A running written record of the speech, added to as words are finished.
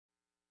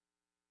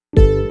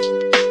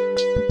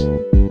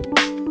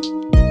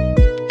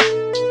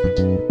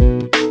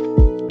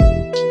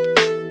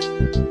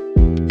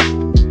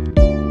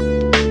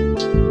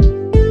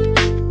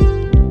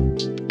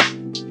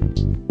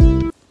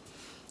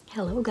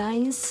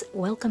guys,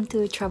 welcome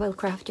to Travel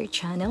Crafter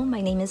channel.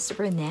 My name is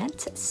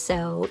Renette.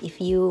 So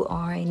if you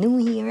are new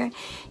here,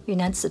 you're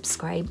not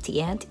subscribed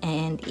yet,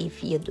 and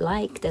if you'd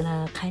like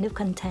the kind of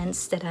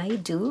contents that I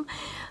do,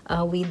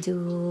 we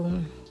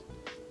do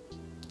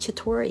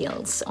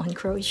tutorials on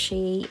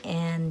crochet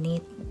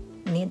and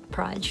knit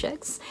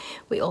projects.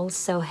 We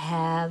also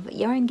have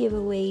yarn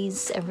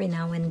giveaways every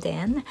now and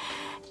then,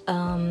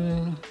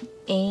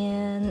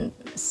 and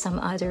some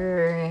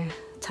other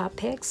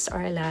topics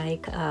are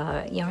like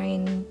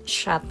yarn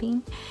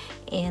shopping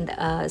and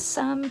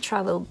some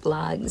travel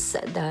blogs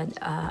that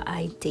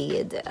I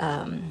did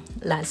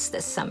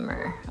last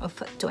summer of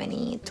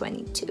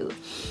 2022.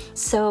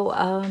 So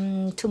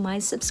to my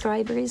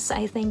subscribers,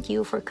 I thank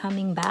you for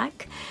coming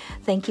back.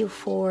 Thank you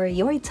for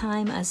your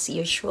time as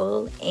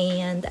usual.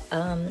 And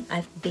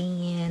I've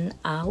been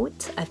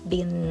out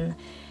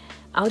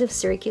of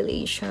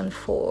circulation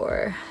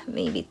for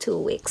maybe 2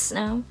 weeks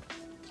now.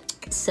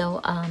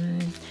 So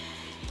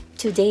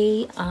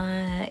today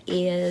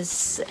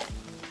is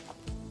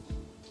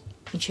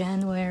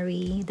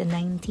January the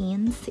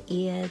 19th.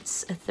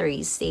 It's a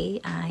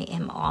Thursday. I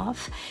am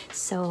off.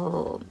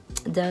 So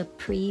the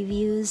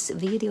previous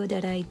video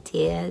that I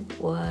did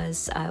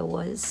was I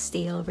was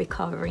still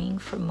recovering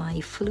from my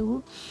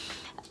flu.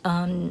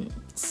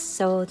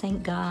 So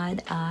thank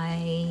God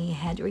I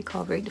had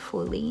recovered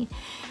fully.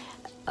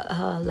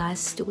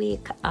 Last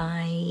week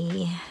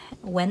I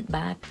went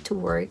back to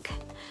work,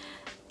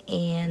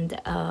 and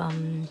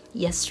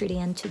yesterday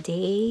and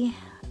today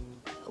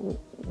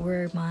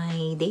were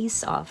my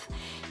days off.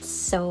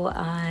 So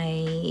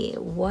I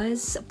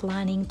was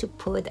planning to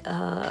put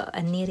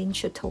a knitting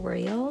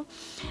tutorial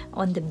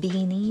on the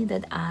beanie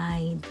that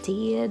I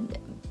did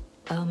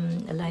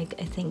like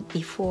I think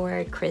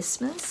before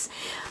Christmas,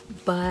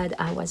 but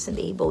I wasn't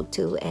able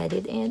to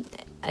edit it,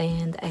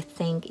 and I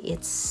think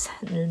it's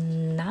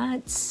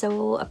not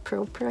so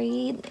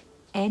appropriate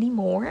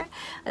anymore,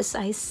 as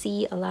I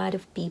see a lot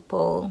of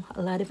people,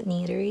 a lot of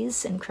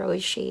knitters and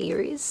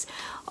crocheters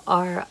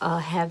are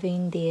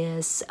having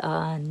this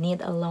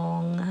knit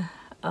along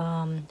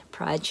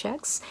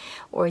projects,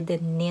 or the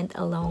knit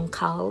along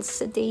cals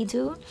that they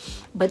do,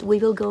 but we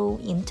will go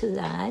into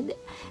that.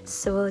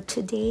 So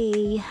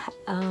today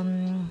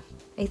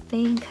I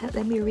think,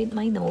 let me read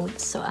my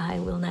notes so I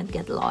will not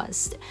get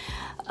lost.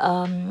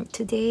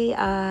 Today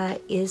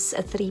is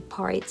a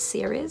 3-part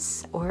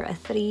series, or a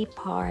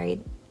 3-part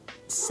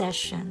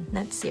session,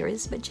 not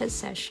series but just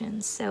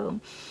session. So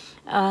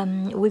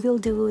we will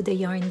do the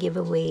yarn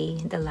giveaway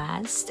the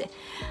last.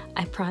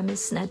 I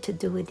promise not to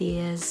do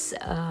this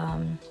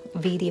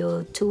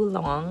video too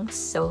long,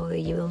 so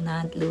you will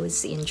not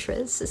lose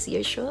interest as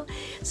usual.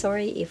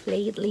 Sorry if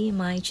lately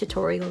my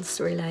tutorials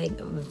were like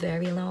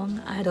very long.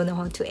 I don't know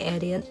how to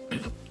edit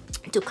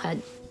to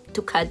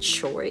cut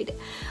short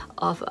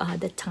of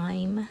the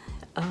time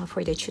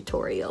for the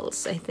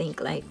tutorials. I think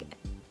like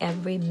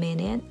every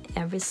minute,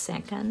 every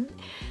second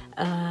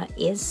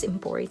is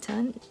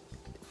important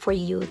for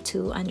you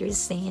to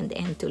understand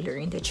and to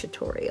learn the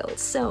tutorial.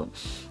 So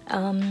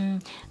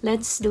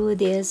let's do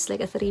this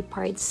like a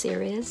 3-part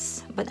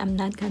series, but I'm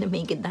not gonna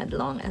make it that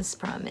long as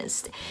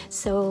promised.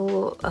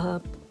 So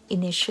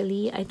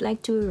initially, I'd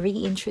like to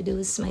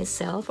reintroduce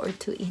myself, or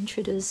to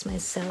introduce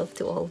myself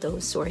to all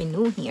those who are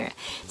new here.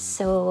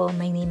 So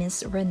my name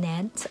is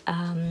Renette.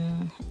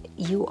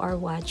 You are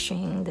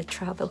watching the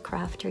Travel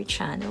Crafter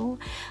channel.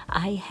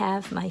 I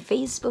have my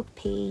Facebook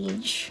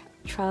page,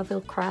 Travel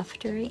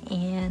Crafter,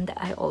 and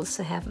I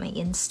also have my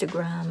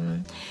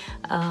Instagram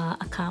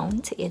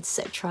account. It's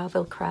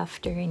Travel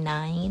Crafter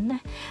 9.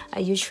 I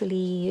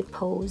usually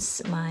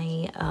post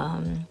my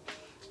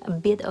a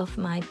bit of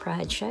my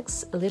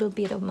projects, a little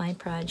bit of my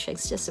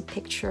projects, just a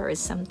picture, or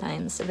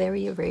sometimes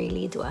very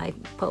rarely do I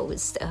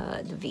post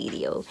the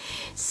video.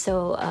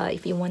 So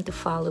if you want to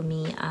follow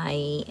me,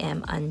 I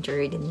am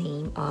under the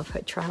name of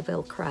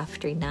Travel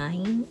Crafter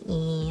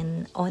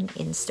 9 on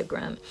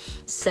Instagram.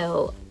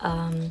 So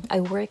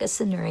I work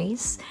as a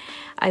nurse.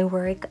 I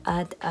work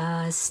at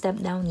a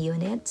step-down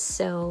unit,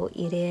 so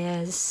it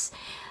is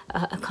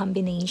a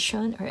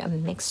combination or a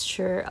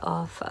mixture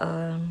of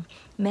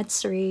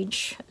med-surg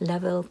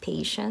level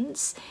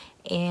patients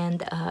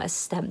and a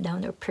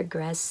step-down or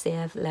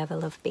progressive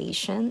level of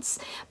patients.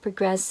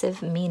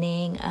 Progressive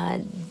meaning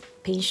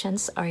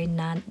patients are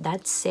not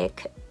that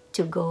sick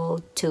to go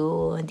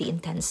to the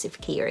intensive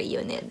care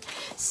unit.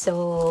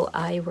 So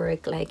I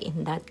work like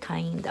in that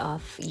kind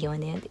of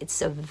unit.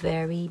 It's a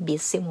very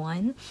busy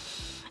one,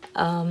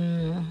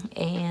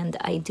 and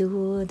I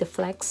do the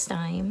flex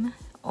time.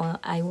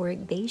 I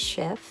work day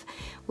shift,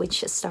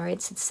 which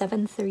starts at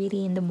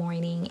 7:30 in the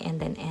morning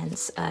and then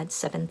ends at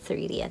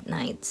 7:30 at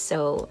night.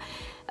 So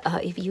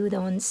if you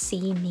don't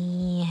see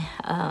me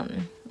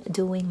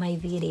doing my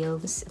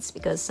videos, it's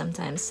because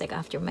sometimes like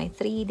after my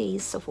 3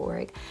 days of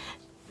work,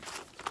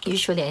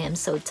 usually I am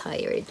so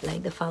tired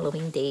like the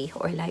following day,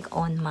 or like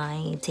on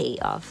my day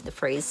off, the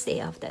first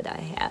day off that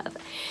I have.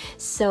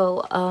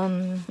 So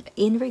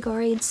in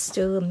regards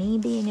to me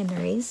being a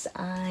nurse,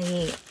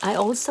 I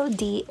also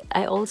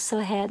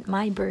had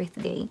my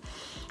birthday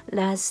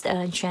last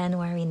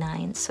January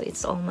 9th, so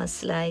it's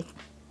almost like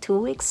 2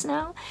 weeks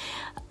now.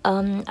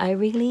 I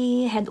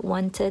really had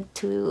wanted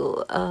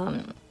to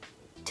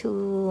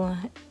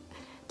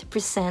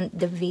present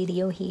the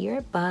video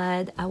here,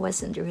 but I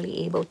wasn't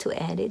really able to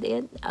edit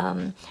it.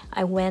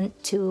 I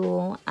went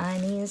to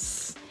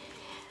Annie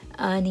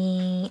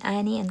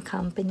and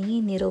Company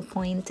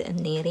Needlepoint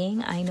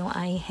Knitting. I know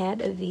I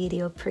had a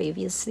video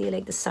previously,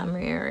 like the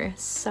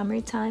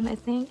summertime, I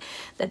think,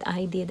 that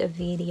I did a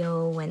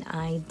video when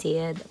I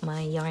did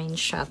my yarn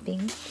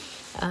shopping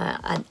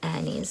at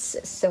Annie's.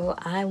 So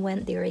I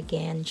went there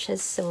again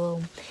just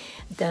so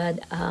that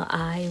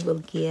I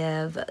will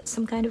give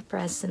some kind of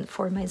present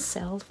for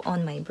myself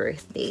on my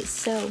birthday.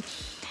 So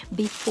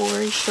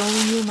before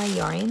showing you my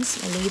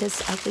yarns, my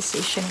latest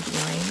acquisition of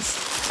yarns,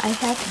 I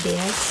have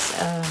this.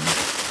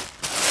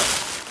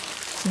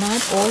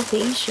 Not all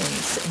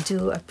patients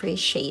do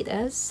appreciate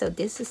us. So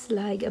this is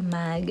like a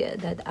mag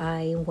that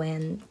I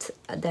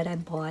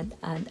bought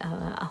at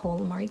a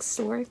Hallmark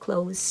store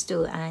close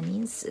to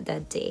Annie's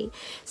that day.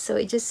 So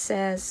it just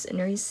says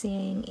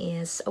nursing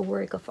is a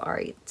work of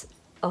art,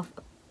 of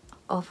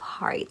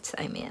heart,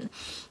 I mean.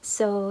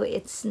 So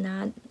it's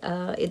not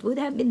it would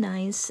have been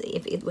nice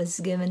if it was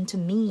given to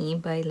me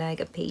by like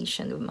a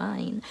patient of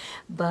mine,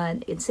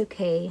 but it's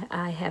okay,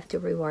 I have to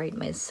reward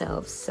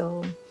myself.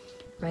 So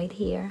right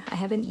here, I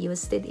haven't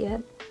used it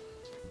yet.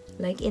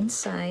 Like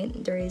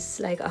inside there is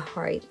like a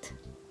heart,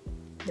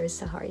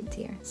 there's a heart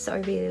here, so I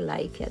really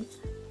like it.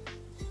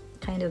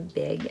 Kind of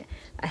big.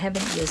 I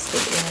haven't used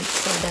it yet,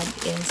 so that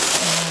is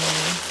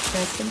my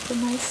present to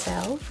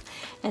myself.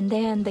 And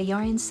then the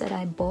yarns that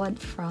I bought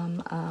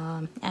from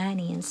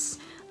Annie's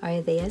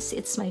are this.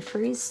 It's my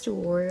first to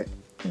work.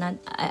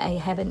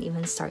 I haven't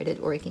even started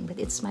working, but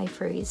it's my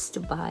first to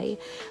buy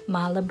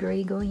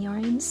Malabrigo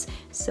yarns.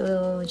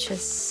 So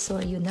just so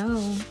you know,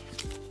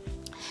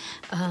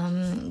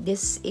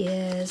 this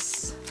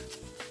is,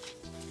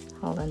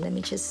 hold on, let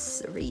me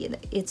just read.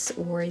 It's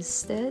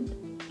worsted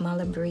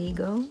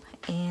Malabrigo,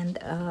 and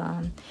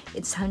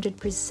it's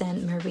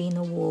 100%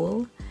 merino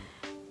wool,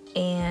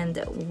 and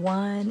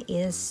one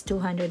is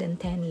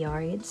 210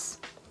 yards.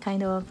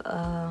 Kind of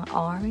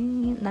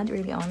orange, not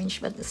really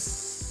orange, but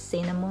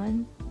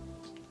cinnamon.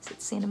 Is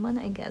it cinnamon?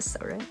 I guess.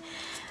 All right.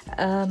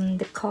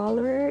 The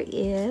color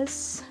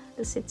is,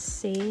 does it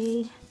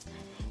say?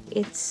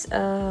 It's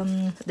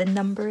the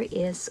number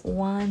is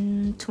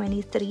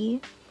 123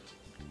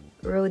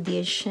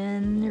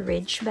 Rhodesian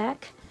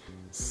Ridgeback.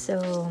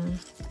 So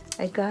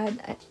I got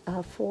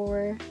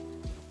 4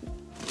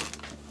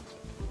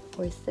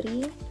 or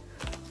 3.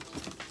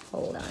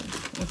 Hold on.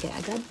 Okay,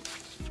 I got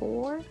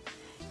 4.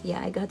 Yeah,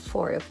 I got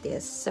 4 of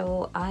this.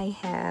 So I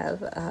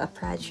have a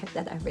project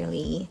that I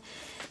really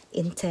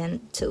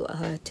intend to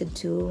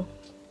do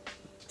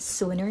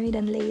sooner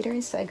than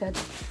later. So I got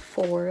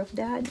 4 of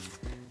that.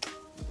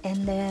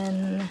 And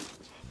then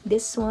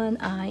this one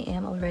I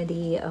am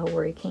already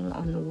working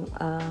on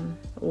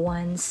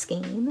one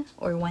skein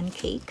or one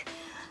cake.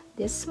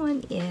 This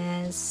one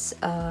is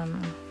let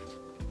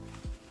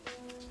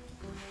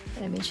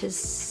me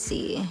just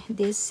see.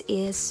 This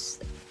is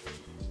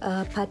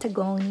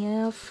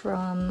Patagonia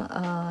from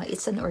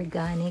it's an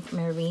organic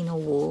merino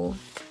wool.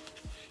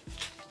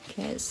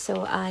 Okay,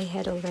 so I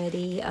had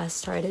already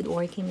started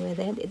working with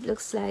it. It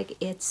looks like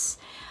it's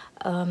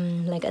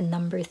like a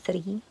number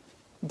 3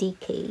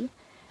 DK,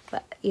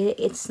 but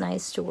it's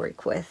nice to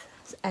work with.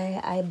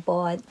 I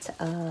bought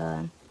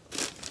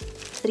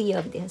 3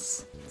 of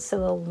this.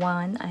 So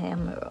one I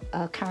am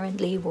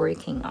currently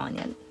working on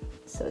it.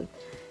 So,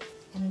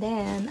 and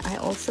then I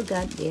also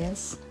got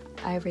this.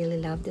 I really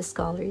love these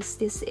colors.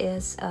 This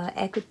is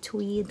Eco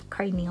Tweed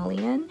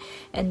Carnelian,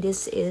 and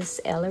this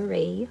is Ella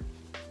Ray.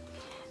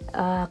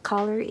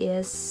 Color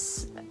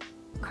is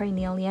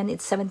Carnelian.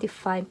 It's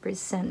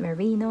 75%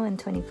 merino and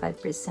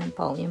 25%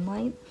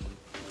 polyamide.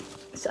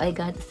 So I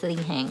got 3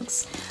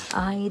 hanks.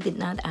 I did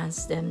not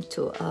ask them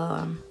to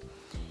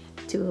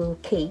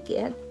cake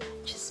it,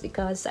 just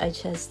because I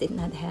just did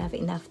not have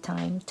enough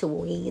time to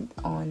wait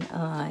on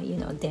you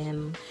know,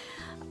 them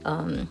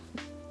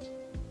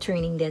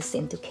turning this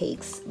into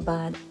cakes.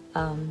 But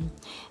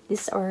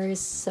these are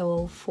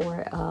so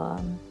for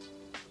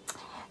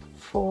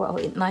oh,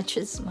 it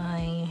matches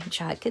my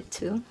jacket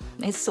too,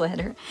 my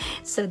sweater.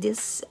 So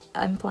this,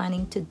 I'm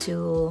planning to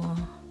do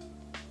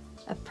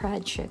a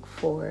project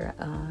for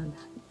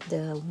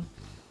the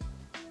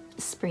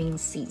spring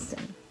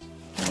season.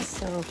 And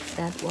so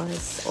that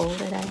was all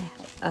that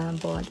I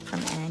bought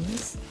from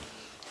Annie's.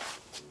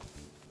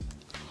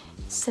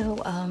 So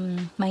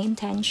my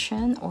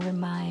intention or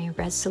my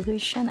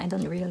resolution, I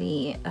don't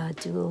really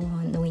do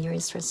New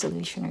Year's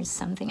resolution or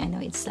something. I know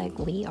it's like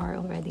we are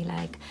already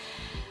like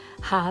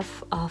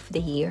half of the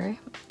year,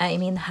 I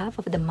mean half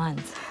of the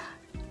month.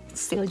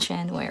 Still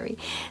January.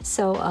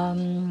 So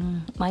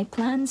my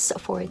plans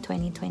for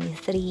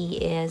 2023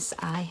 is,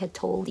 I had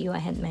told you, I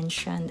had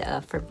mentioned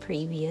for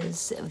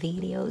previous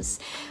videos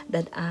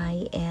that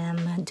I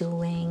am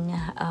doing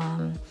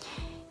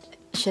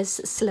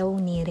just slow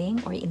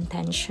knitting or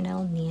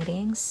intentional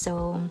knitting.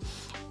 So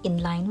in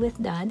line with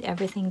that,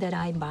 everything that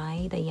I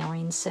buy, the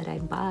yarns that I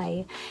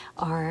buy,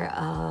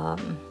 are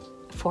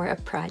for a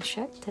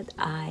project that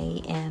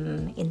I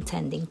am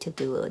intending to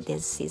do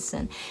this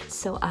season.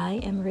 So I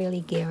am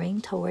really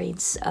gearing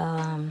towards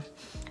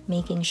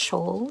making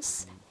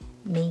shawls,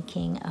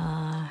 making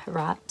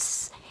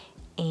wraps,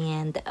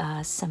 and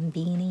some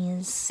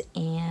beanies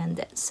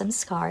and some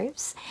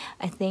scarves.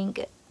 I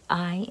think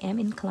I am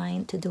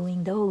inclined to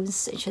doing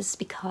those just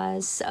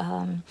because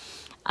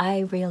I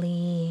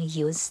really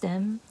use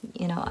them.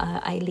 You know,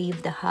 I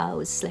leave the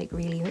house like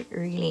really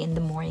early in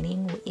the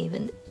morning,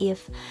 even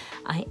if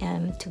I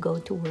am to go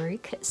to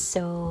work.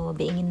 So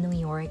being in New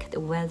York, the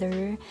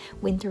weather,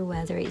 winter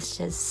weather, is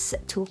just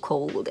too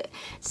cold.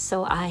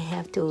 So I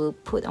have to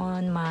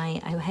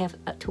I have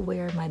to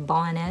wear my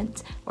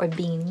bonnet or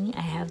beanie.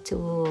 I have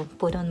to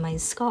put on my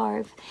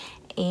scarf.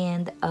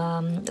 And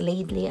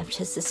lately I've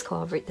just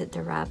discovered that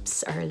the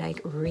wraps are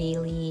like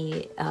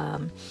really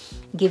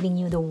giving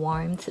you the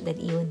warmth that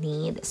you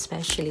need,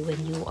 especially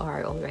when you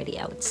are already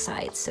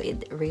outside. So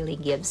it really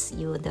gives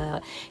you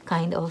the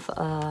kind of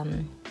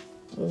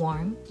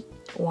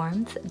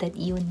warmth that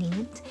you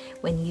need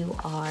when you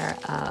are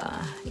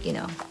you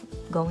know,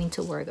 going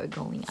to work or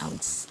going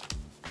out.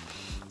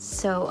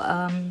 So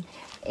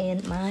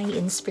and my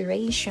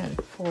inspiration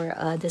for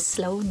the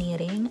slow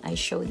knitting, I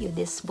showed you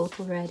this book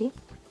already.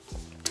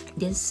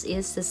 This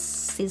is the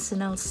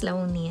Seasonal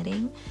Slow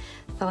Knitting,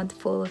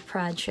 Thoughtful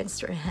Projects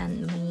for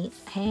Handmade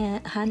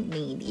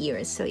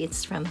Years. So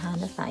it's from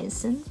Hannah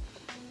Thyssen.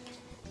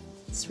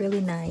 It's really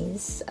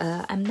nice.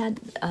 I'm not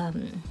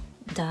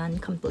done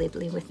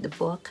completely with the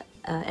book.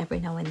 Every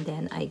now and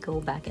then I go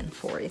back and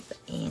forth,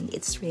 and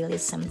it's really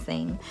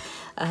something.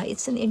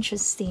 It's an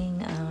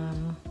interesting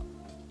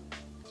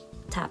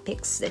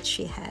topics that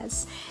she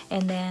has.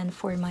 And then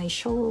for my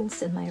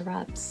shawls and my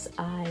wraps,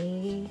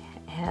 I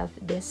have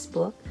this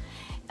book.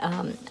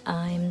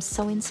 I'm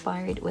so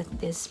inspired with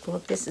this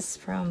book. This is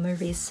from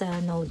Marisa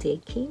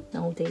Noldeki.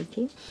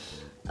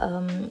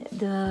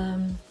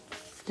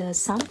 The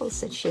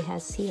samples that she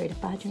has here, the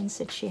patterns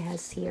that she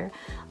has here,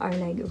 are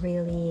like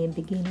really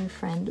beginner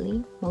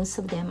friendly. Most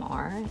of them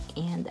are,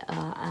 and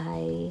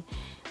I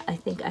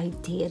think I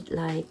did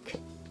like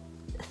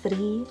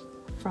 3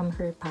 from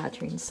her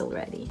patterns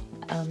already.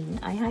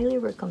 I highly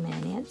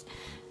recommend it.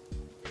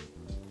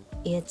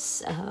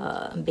 It's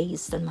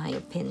based on my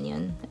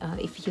opinion.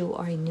 If you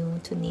are new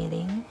to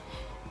knitting,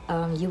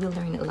 you will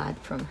learn a lot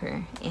from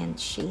her, and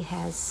she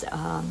has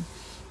a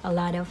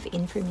lot of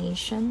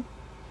information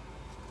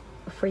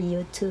for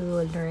you to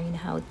learn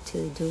how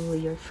to do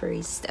your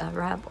first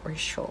wrap or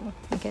shawl.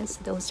 I guess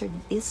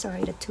these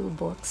are the 2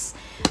 books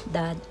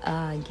that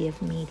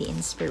give me the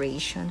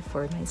inspiration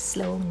for my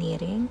slow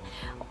knitting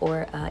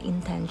or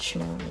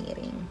intentional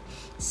knitting.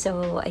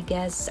 So I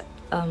guess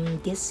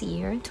this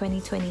year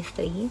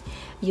 2023,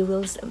 you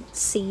will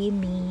see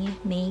me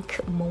make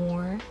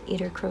more,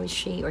 either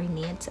crochet or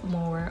knit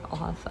more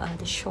of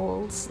the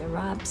shawls, the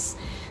wraps,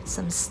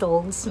 some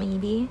stoles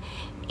maybe,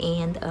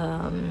 and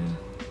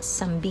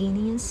some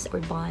beanies or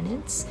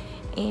bonnets,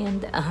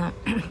 and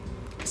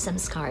some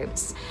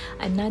scarves.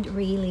 I'm not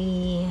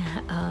really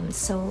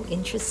so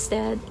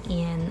interested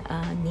in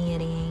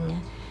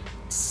knitting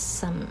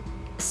some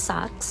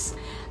socks.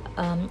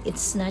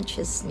 It's not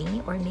just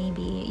me, or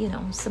maybe, you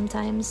know,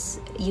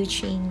 sometimes you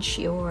change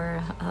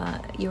your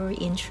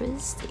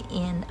interest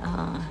in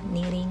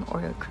knitting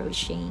or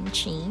crocheting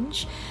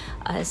change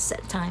as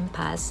time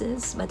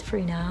passes. But for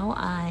now,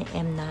 I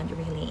am not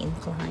really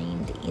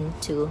inclined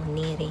into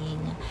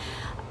knitting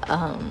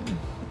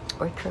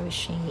or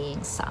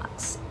crocheting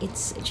socks.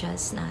 It's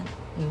just not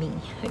me.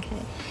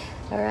 Okay.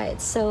 All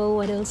right, so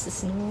what else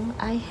is new?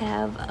 I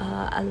have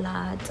a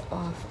lot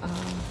of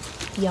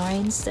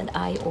yarns that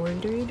I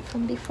ordered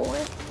from before.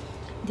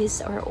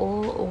 These are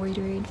all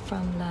ordered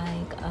from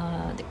like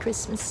the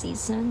Christmas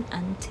season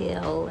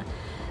until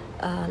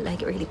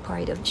like early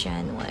part of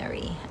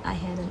January. I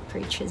haven't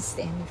purchased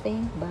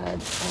anything, but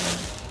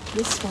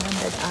this one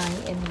that I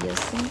am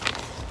using,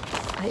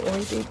 I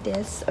ordered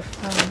this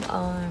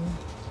from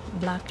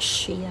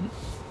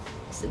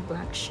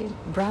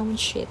Brown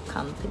Ship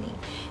Company.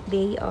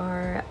 They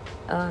are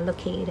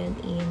located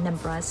in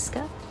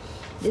Nebraska.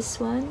 This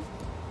one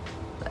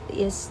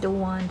is the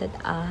one that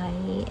I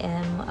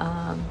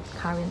am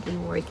currently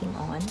working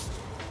on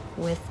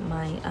with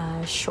my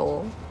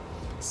shawl.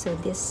 So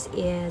this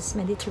is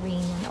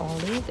Mediterranean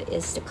Olive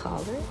is the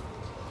color,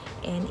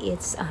 and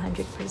it's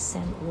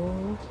 100%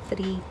 wool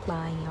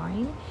 3-ply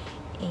yarn,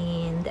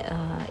 and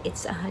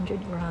it's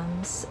 100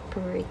 grams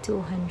per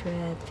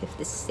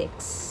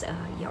 256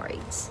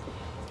 yards.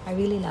 I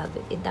really love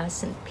it. It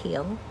doesn't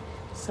peel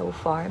so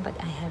far, but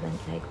I haven't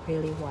like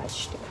really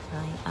watched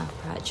my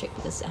project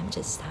because I'm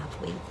just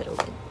halfway through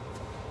it.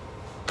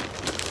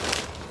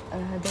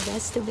 The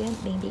rest of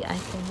it, maybe I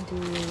can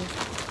do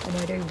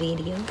another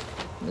video.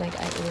 Like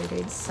I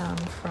ordered some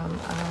from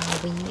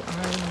We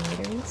Are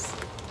Knitters,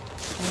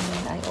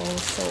 and I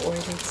also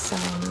ordered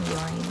some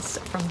yarns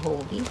from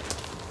Hobby.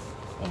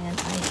 And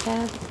I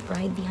have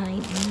right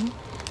behind me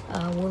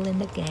Wool in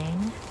the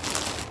Gang.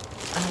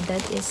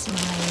 That is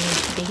my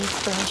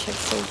biggest project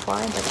so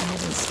far, but I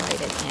haven't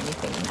started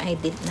anything, and I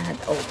did not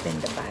open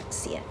the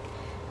box yet.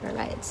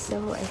 Alright,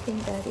 so I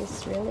think that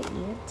is really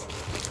it.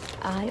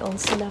 I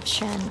also love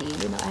Shandy.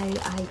 You know,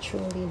 I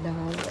truly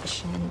love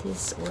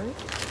Shandy's work.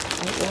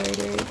 I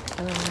ordered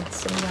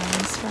some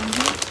yarns from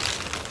her.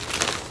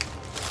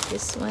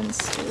 This one's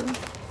too.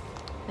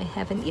 I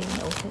haven't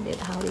even opened it.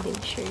 Holiday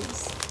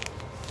shirts.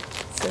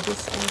 So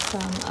this is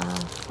from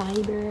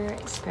Fiber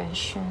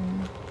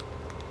Expression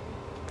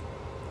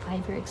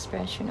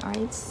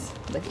Arts,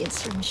 but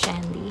it's from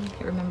Shandy.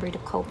 Remember the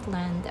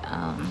Copeland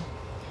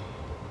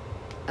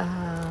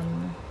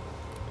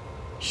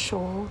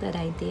shawl that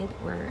I did,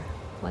 or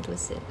what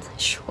was it?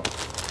 Shawl.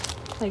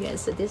 Okay,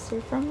 so these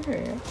are from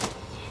her.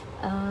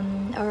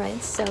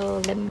 Alright,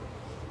 so let me.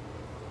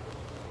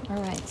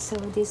 Alright, so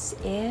these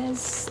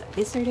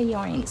are the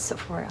yarns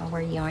for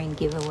our yarn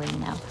giveaway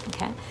now.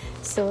 Okay,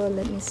 so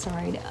let me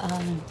start.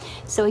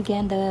 So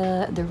again,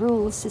 the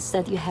rules is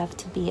that you have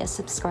to be a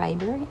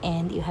subscriber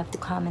and you have to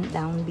comment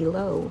down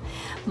below.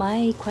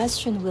 My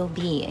question will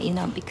be, you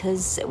know,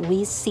 because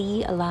we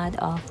see a lot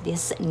of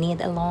these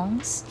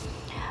knit-alongs.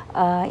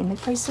 In my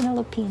personal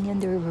opinion,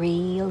 they're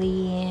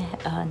really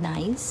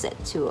nice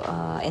to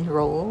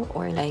enroll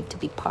or like to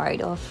be part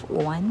of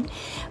one,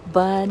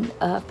 but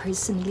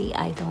personally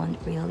I don't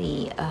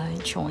really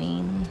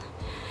join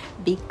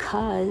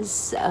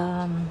because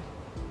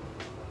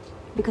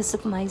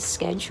of my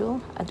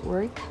schedule at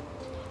work.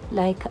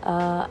 Like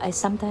I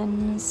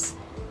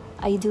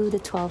do the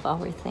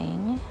 12-hour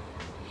thing,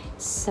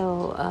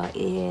 so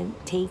it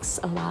takes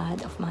a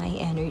lot of my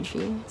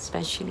energy,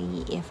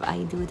 especially if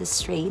I do the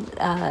straight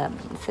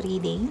 3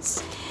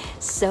 days.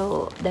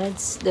 So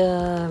that's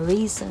the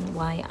reason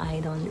why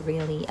I don't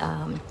really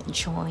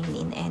join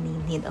in any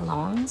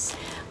knit-alongs,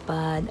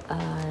 but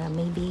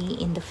maybe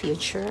in the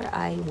future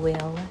I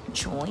will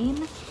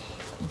join.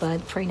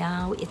 But for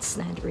now, it's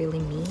not really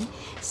me.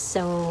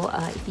 So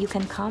if you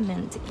can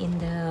comment in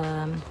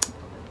the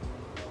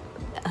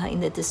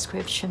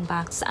description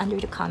box under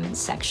the comment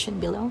section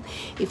below,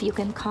 if you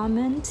can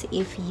comment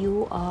if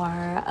you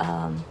are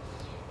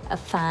a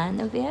fan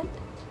of it,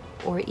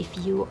 or if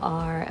you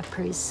are a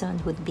person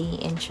who'd be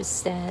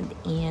interested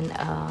in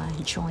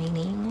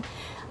joining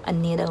a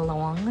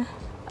knit-along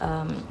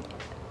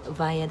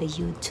via the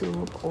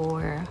YouTube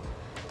or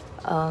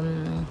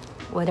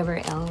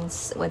whatever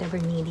else, whatever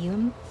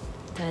medium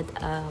that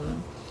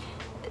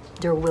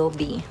there will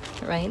be,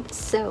 right?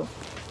 So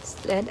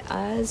let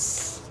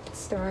us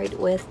start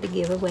with the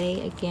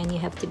giveaway. Again, you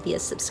have to be a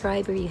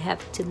subscriber, you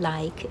have to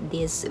like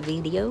this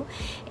video,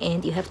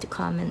 and you have to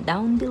comment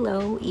down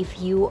below if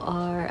you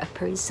are a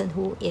person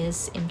who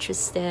is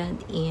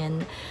interested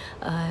in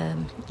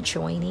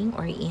joining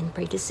or in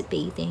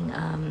participating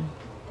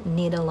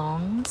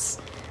knit-alongs.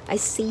 I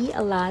see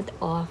a lot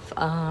of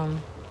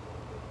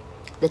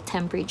the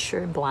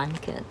temperature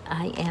blanket.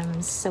 I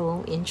am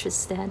so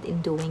interested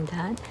in doing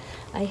that.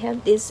 I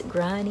have this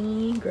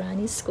granny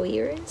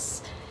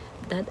squares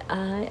that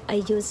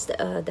I used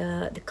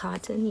the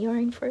cotton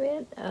yarn for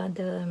it,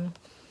 the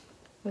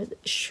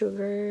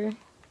sugar,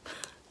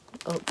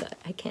 oh god,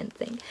 I can't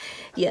think.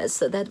 Yes,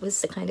 so that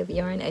was the kind of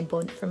yarn I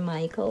bought from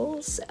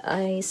Michaels.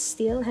 I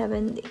still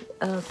haven't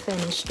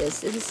finished this.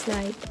 This is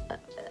like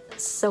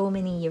so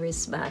many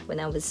years back when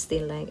I was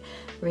still like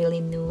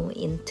really new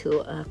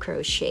into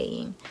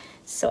crocheting.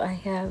 So I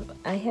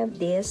have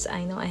this.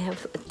 I know I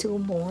have 2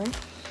 more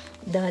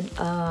that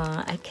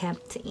I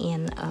kept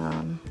in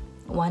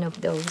one of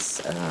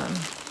those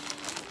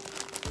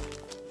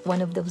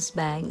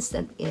bags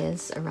that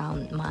is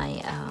around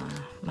my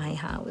my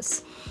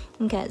house.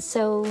 Okay,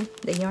 so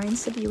the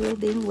yarns that you will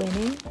be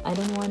winning, I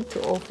don't want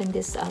to open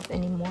this up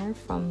anymore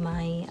from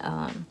my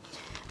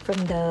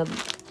from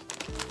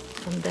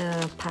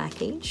the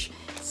package.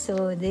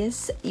 So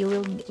this, you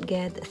will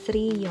get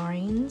 3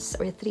 yarns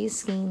or 3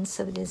 skeins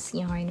of this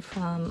yarn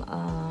from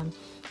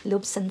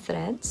Loops and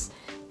Threads.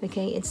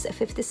 Okay, it's a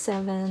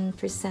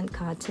 57%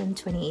 cotton,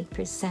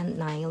 28%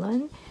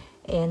 nylon,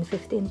 and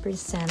 15%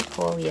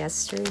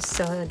 polyester.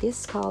 So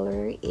this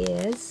color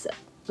is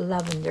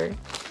lavender.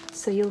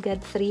 So you'll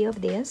get 3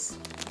 of this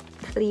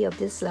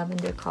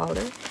lavender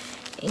color,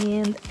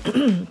 and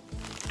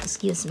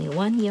excuse me,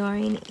 one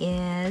yarn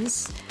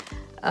is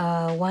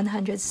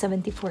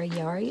 174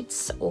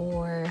 yards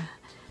or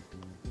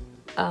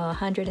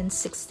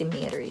 160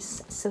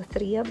 meters. So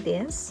 3 of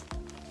this,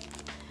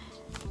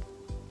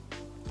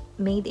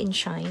 made in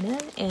China,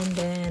 and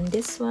then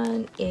this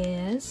one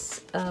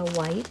is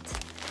white.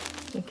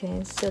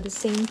 Okay, so the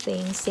same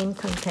thing, same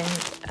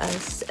content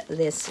as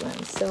this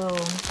one. So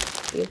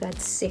you got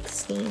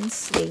 16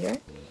 there.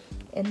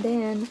 And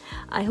then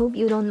I hope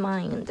you don't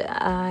mind,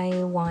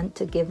 I want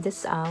to give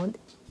this out.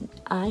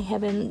 I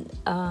haven't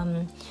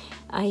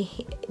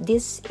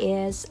This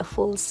is a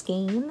full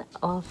skein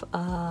of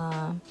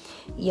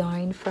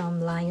yarn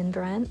from Lion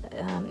Brand.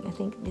 I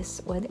think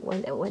this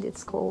what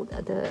it's called,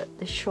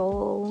 the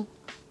shawl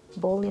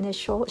ball in a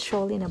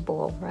shawl in a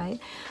ball, right?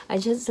 I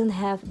just don't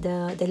have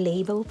the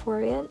label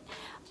for it.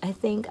 I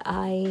think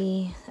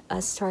I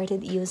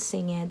started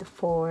using it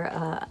for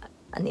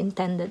an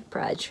intended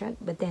project,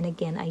 but then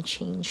again I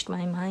changed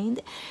my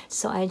mind,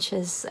 so I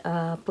just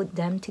put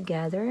them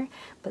together.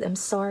 But I'm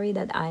sorry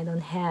that I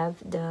don't have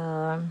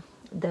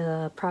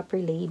the proper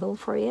label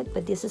for it,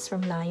 but this is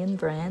from Lion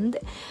Brand,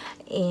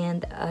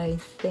 and I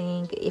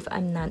think, if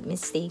I'm not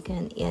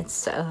mistaken,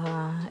 it's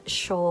a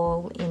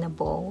shawl in a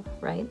ball,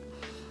 right?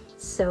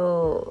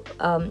 So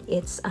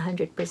it's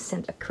 100%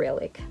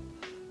 acrylic.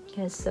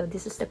 Okay, so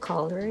this is the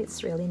color.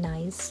 It's really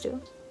nice too.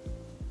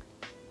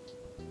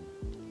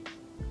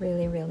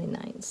 Really, really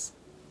nice.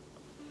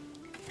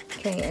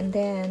 Okay, and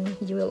then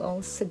you will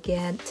also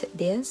get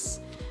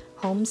this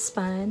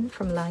homespun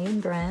from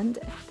Lion Brand.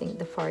 I think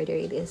the farther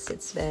it is,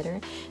 it's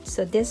better.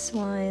 So this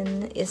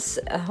one is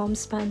a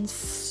homespun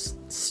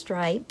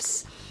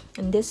stripes,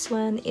 and this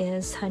one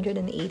is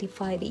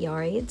 185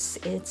 yards.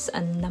 It's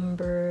a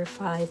number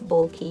 5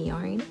 bulky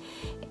yarn,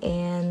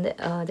 and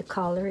the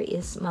color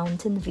is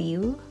Mountain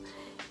View.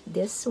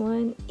 This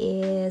one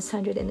is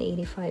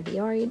 185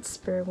 yards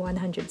per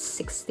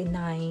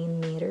 169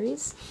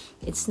 meters.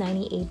 It's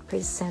 98%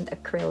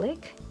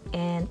 acrylic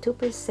and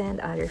 2%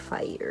 other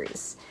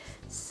fibers.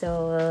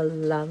 So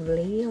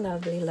lovely,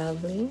 lovely,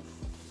 lovely.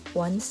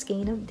 One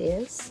skein of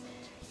this,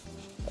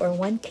 or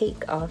one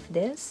cake of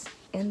this.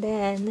 And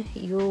then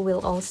you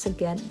will also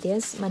get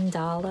this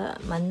mandala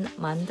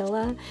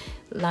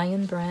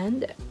Lion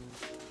Brand.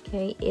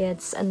 Okay,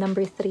 it's a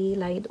number 3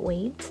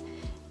 lightweight,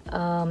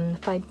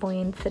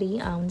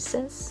 5.3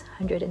 ounces,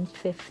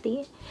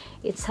 150.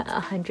 It's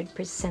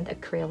 100%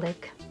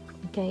 acrylic.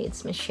 Okay,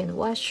 it's machine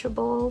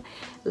washable,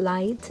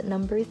 light,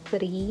 number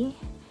 3,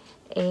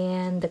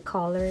 and the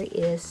color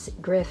is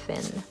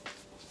Griffin.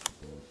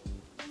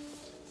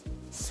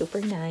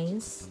 Super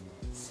nice.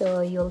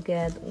 So you'll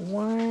get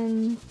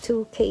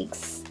 2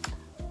 cakes,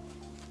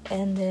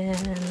 and then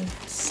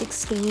 6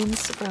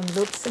 skeins from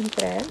Loops and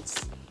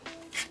Threads,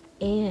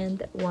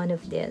 and one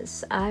of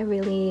this. I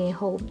really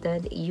hope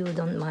that you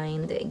don't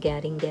mind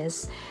getting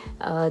this.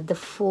 The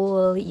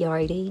full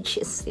yardage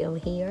is still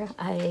here.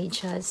 I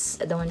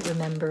just don't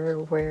remember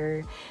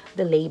where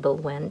the label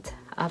went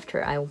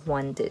after I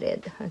wanted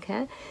it.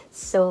 Okay,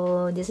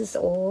 so this is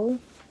all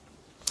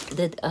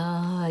that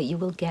you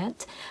will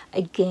get.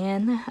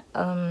 Again,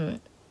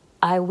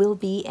 I will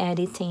be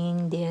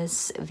editing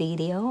this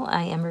video.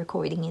 I am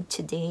recording it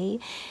today,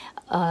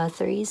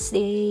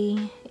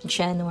 Thursday,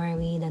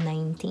 January the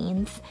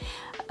 19th.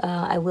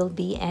 I will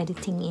be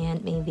editing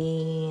it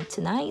maybe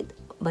tonight,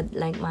 but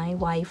like my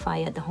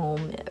Wi-Fi at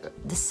home,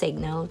 the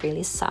signal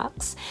really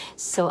sucks,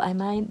 so I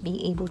might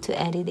be able to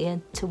edit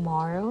it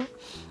tomorrow,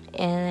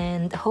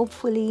 and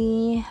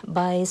hopefully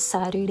by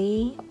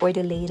Saturday, or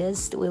the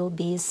latest will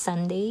be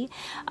Sunday,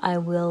 I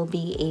will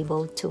be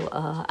able to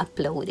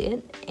upload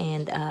it,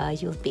 and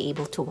you'll be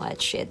able to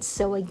watch it.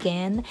 So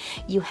again,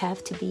 you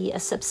have to be a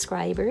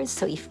subscriber.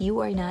 So if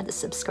you are not a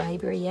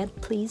subscriber yet,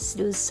 please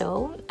do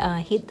so.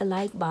 Hit the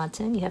like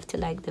button. You have to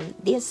like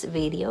this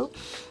video.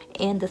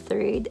 And the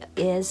third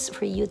is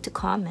for you to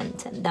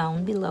comment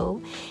down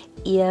below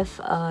if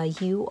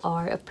you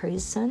are a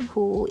person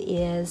who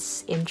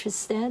is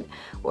interested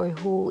or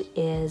who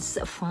is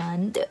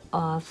fond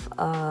of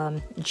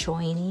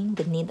joining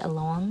the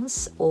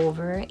knit-alongs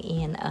over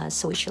in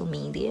social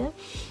media.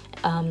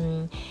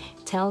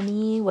 Tell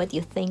me what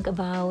you think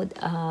about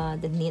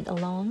the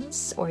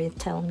knit-alongs, or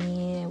tell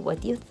me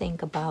what you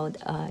think about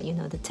you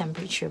know, the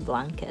temperature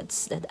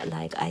blankets that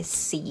like I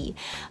see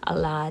a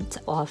lot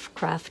of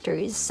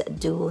crafters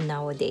do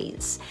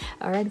nowadays.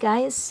 All right,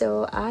 guys,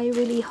 so I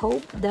really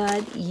hope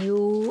that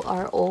you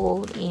are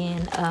all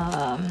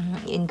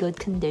in good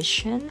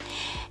condition,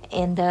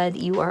 and that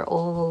you are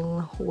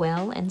all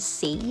well and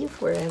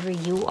safe wherever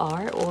you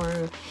are,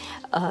 or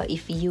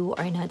if you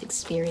are not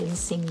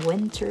experiencing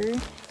winter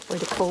or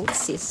the cold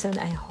season.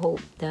 I hope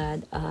that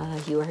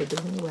you are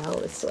doing well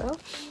as well,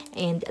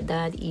 and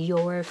that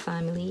your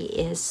family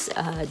is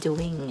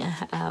doing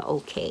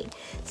okay.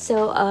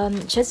 So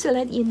just to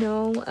let you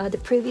know, the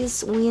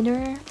previous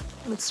winner,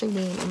 what's her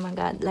name? Oh my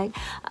god, like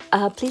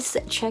please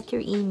check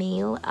your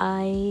email.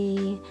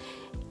 I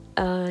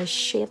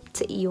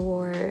shipped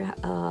your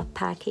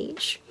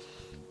package,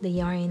 the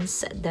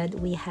yarns that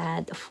we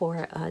had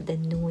for the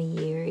New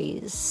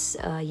Year's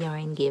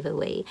yarn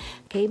giveaway.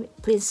 Okay,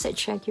 please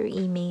check your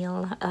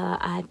email.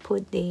 I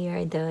put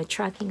there the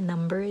tracking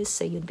numbers,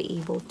 so you'd be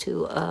able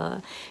to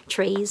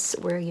trace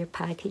where your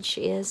package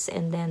is,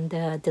 and then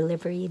the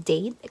delivery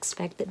date,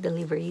 expected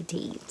delivery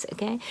date.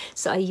 Okay,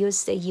 so I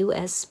used the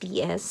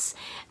USPS,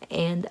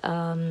 and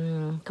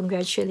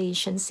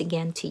congratulations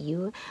again to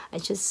you. I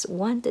just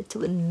wanted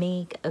to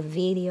make a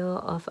video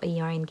of a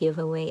yarn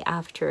giveaway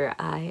after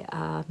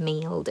I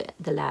mailed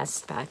the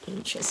last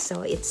package.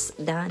 So it's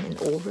done and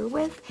over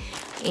with.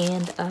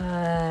 And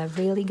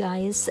really,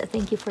 guys,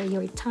 thank you for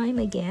your time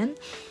again.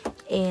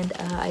 And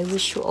I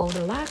wish you all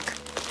the luck.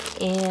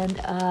 And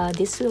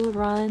this will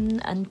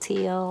run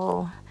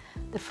until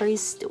the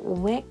first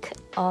week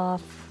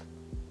of,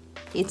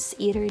 it's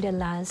either the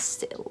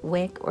last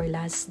week or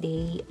last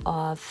day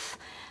of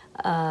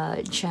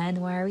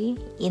January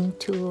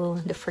into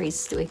the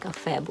first week of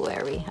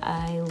February.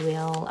 I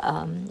will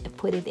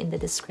put it in the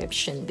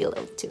description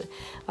below too.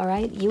 All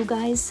right, you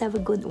guys have a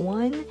good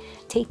one.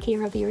 Take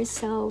care of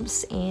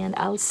yourselves, and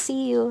I'll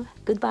see you.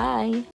 Goodbye.